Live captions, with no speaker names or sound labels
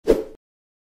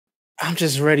I'm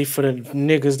just ready for the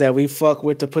niggas that we fuck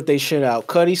with to put their shit out.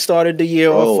 Cudi started the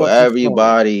year off. Bro,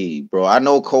 everybody, bro. I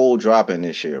know Cole dropping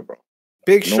this year, bro.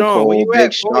 Big Sean, where you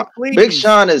at, Cole? Please. Big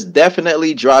Sean is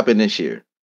definitely dropping this year.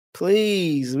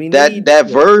 Please, we that need that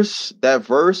verse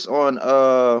on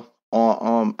Alk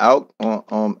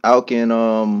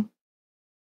and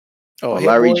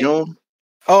Larry June.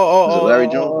 Larry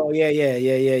June. Oh,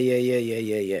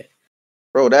 yeah.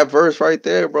 Bro, that verse right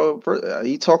there, bro.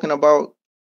 He talking about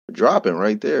dropping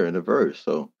right there in the verse.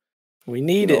 So we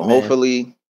need it.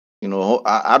 Hopefully,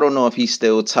 I don't know if he's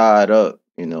still tied up,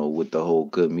 with the whole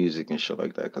good music and shit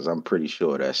like that, because I'm pretty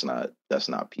sure that's not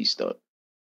pieced up.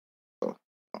 So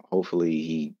hopefully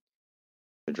he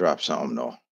drop something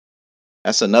though.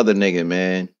 That's another nigga,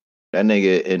 man. That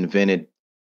nigga invented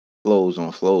flows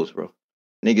on flows, bro.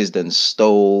 Niggas done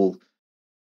stole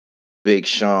Big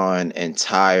Sean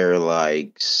entire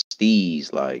like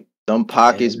steez, like them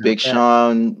pockets. Big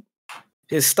Sean,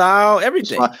 his style,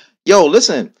 everything. Yo,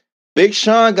 listen. Big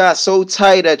Sean got so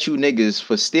tight at you niggas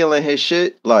for stealing his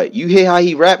shit. Like, you hear how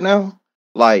he rap now?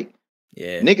 Like,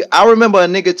 yeah, nigga. I remember a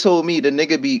nigga told me the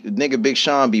nigga Big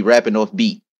Sean be rapping off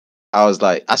beat. I was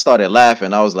like, I started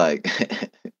laughing. I was like,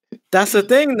 that's the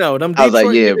thing though. Them I was like,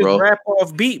 yeah, niggas bro, rap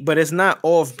off beat, but it's not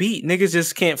off beat. Niggas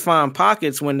just can't find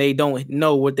pockets when they don't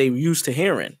know what they used to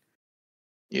hearing.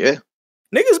 Yeah,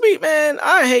 niggas be, man.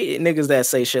 I hate niggas that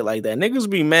say shit like that. Niggas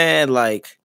be mad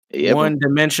like. Yeah,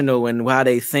 one-dimensional in how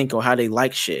they think or how they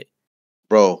like shit,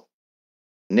 bro.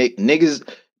 Niggas,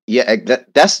 yeah,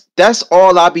 that's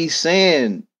all I be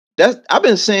saying. I've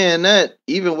been saying that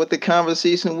even with the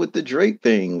conversation with the Drake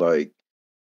thing. Like,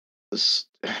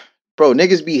 bro,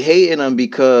 niggas be hating him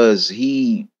because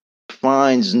he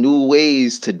finds new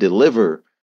ways to deliver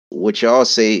what y'all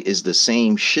say is the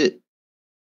same shit.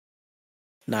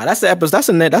 Nah, that's the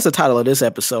episode. That's the title of this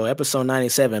episode. Episode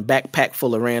 97. Backpack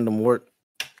full of random work.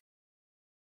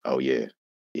 Oh yeah,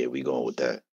 we going with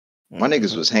that. My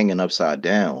niggas was hanging upside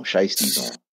down, shiesties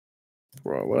on.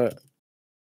 Bro, what?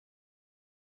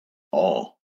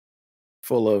 Oh,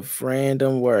 full of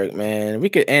random work, man. We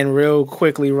could end real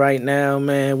quickly right now,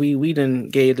 man. We done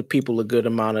gave the people a good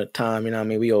amount of time. You know what I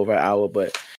mean? We over an hour,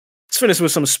 but let's finish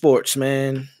with some sports,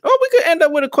 man. Oh, we could end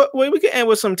up with we could end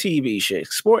with some TV shit.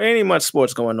 Ain't much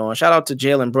sports going on. Shout out to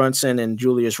Jalen Brunson and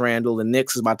Julius Randle. The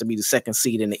Knicks is about to be the second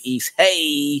seed in the East.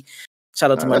 Hey. Shout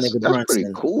out to my nigga Brunson. That's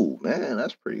pretty cool, man.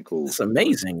 That's pretty cool. It's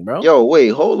amazing, bro. Yo, wait,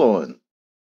 hold on.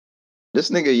 This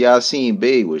nigga Yasin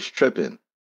Bey was tripping.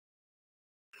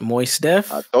 Moist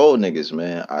Def? I told niggas,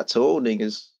 man. I told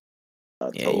niggas.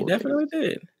 He definitely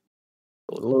did.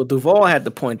 Lil Duval had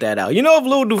to point that out. You know, if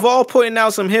Lil Duval putting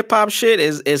out some hip-hop shit,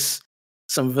 is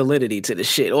some validity to the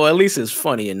shit. Or at least it's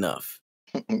funny enough.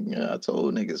 Yeah, I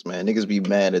told niggas, man. Niggas be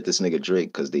mad at this nigga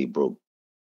Drake because they broke.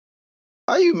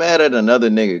 How you mad at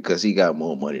another nigga because he got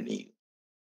more money than you?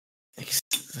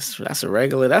 That's a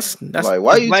regular. That's like,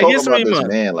 why are you like talking about this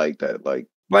man like that? Like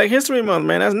History Month,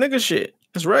 man. That's nigga shit.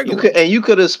 It's regular. You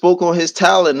could have spoke on his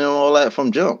talent and all that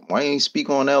from jump. Why ain't you speak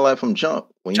on all that from jump?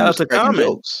 When shout out to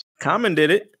Common. Common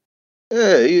did it.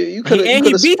 Yeah, you could have. And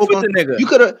he beat with the nigga. You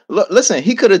could have. Listen,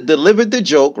 he could have delivered the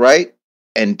joke right,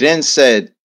 and then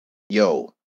said,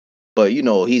 "Yo, but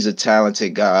he's a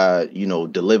talented guy.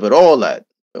 Delivered all that."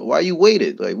 Why you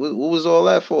waited? Like, what was all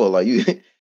that for? Like, you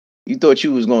thought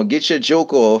you was gonna get your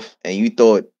joke off, and you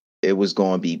thought it was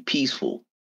gonna be peaceful.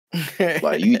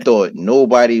 Like, you thought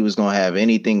nobody was gonna have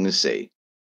anything to say.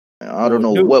 I don't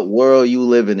know what world you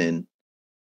living in,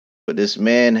 but this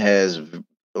man has,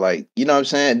 like, you know what I'm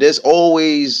saying? There's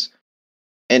always,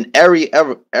 in every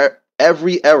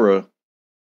era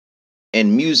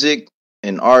in music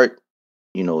and art,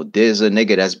 there's a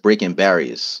nigga that's breaking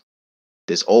barriers.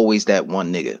 There's always that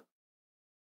one nigga.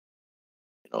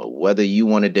 Whether you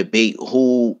want to debate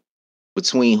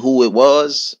between who it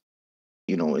was,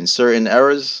 in certain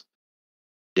eras,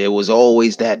 there was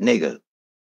always that nigga.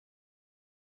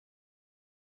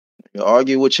 You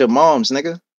argue with your moms,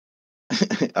 nigga.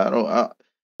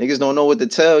 Niggas don't know what to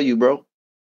tell you, bro.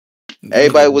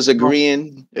 Everybody was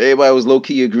agreeing. Everybody was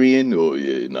low-key agreeing. Oh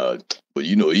yeah, nah. But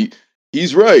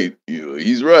he's right.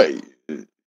 He's right.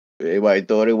 Everybody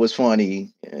thought it was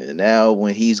funny. And now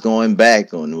when he's going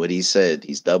back on what he said,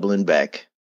 he's doubling back.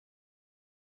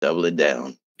 Doubling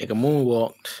down. Like a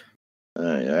moonwalked. All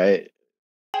right.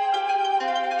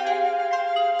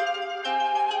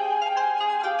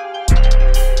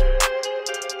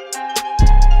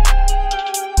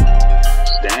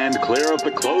 Stand clear of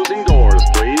the closing doors,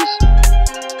 please.